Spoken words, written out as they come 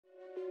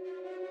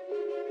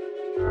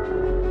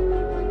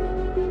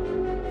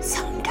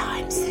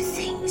Sometimes the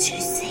things you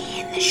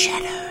see in the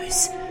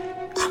shadows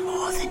are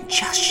more than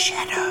just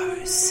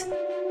shadows.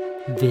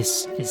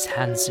 This is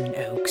Hanson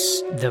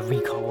Oaks, The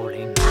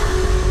Recalling.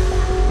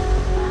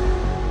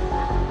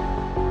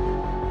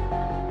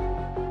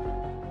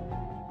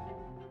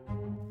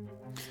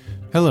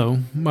 Hello,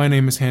 my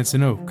name is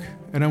Hanson Oak,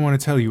 and I want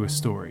to tell you a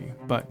story,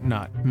 but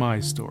not my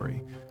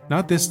story.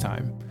 Not this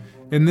time.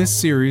 In this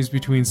series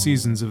between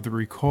seasons of The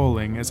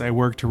Recalling, as I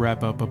work to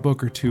wrap up a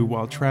book or two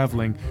while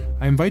traveling,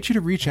 I invite you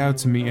to reach out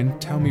to me and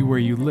tell me where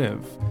you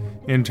live.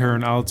 In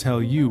turn, I'll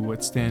tell you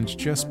what stands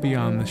just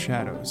beyond the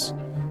shadows.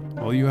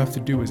 All you have to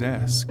do is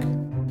ask.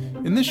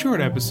 In this short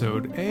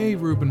episode, A.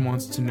 Rubin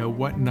wants to know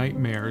what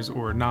nightmares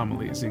or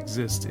anomalies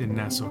exist in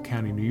Nassau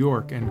County, New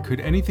York, and could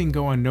anything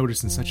go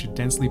unnoticed in such a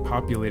densely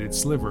populated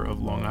sliver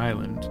of Long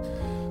Island?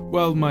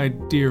 Well, my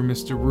dear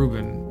Mr.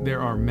 Rubin, there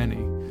are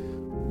many.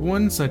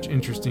 One such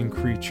interesting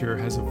creature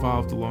has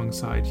evolved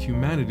alongside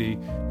humanity,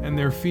 and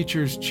their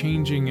features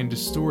changing and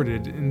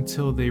distorted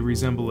until they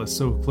resemble us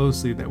so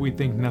closely that we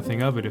think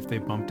nothing of it if they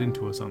bumped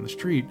into us on the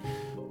street.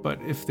 But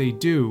if they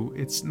do,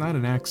 it's not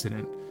an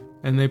accident,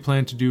 and they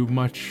plan to do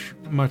much,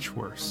 much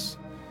worse.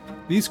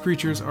 These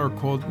creatures are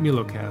called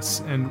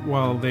Milokas, and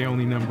while they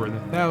only number in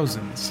the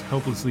thousands,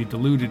 helplessly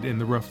diluted in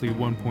the roughly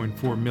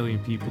 1.4 million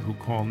people who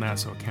call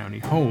Nassau County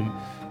home,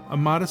 a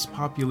modest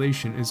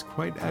population is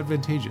quite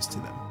advantageous to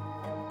them.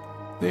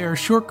 They are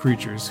short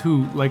creatures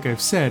who, like I've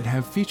said,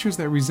 have features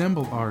that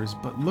resemble ours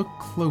but look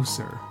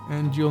closer,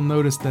 and you'll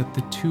notice that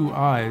the two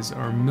eyes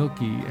are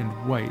milky and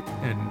white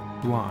and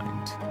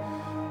blind.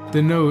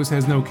 The nose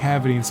has no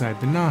cavity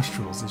inside the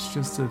nostrils, it's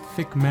just a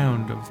thick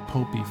mound of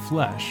pulpy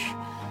flesh.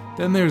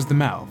 Then there's the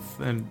mouth,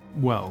 and,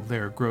 well,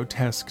 their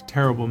grotesque,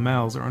 terrible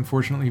mouths are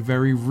unfortunately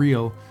very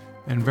real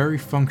and very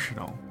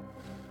functional.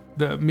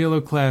 The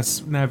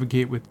Milokas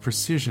navigate with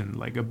precision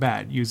like a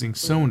bat using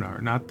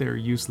sonar, not their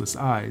useless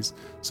eyes,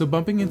 so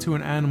bumping into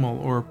an animal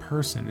or a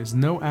person is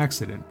no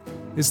accident.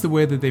 It's the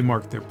way that they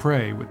mark their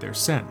prey with their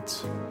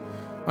scent.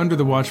 Under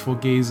the watchful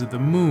gaze of the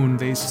moon,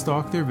 they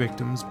stalk their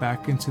victims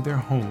back into their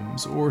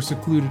homes or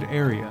secluded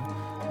area,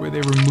 where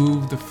they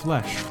remove the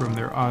flesh from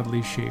their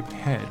oddly shaped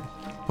head,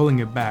 pulling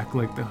it back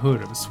like the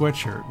hood of a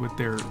sweatshirt with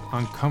their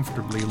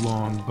uncomfortably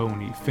long,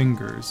 bony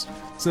fingers,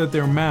 so that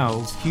their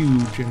mouths,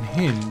 huge and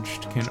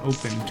hinged, can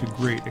open to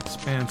great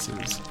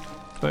expanses.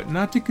 But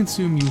not to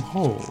consume you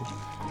whole.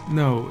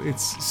 No,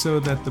 it's so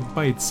that the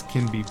bites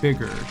can be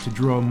bigger, to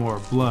draw more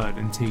blood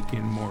and take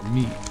in more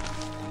meat.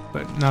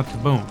 But not the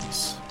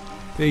bones.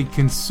 They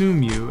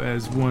consume you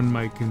as one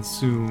might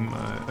consume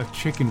a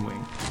chicken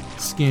wing,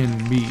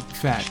 skin, meat,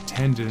 fat,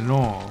 tendon, and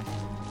all,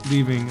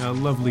 leaving a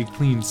lovely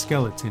clean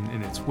skeleton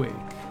in its wake.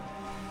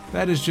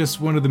 That is just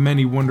one of the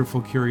many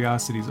wonderful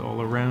curiosities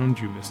all around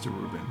you, Mr.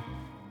 Rubin,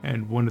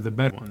 and one of the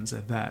better ones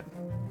at that.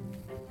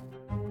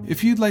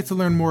 If you'd like to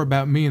learn more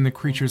about me and the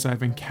creatures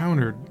I've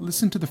encountered,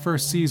 listen to the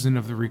first season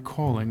of The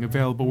Recalling,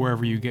 available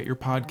wherever you get your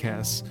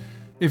podcasts.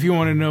 If you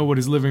want to know what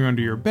is living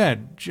under your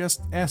bed,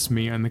 just ask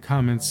me in the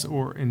comments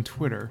or in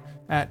Twitter,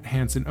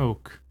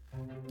 @HansonOak.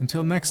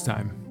 Until next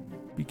time,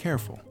 be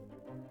careful.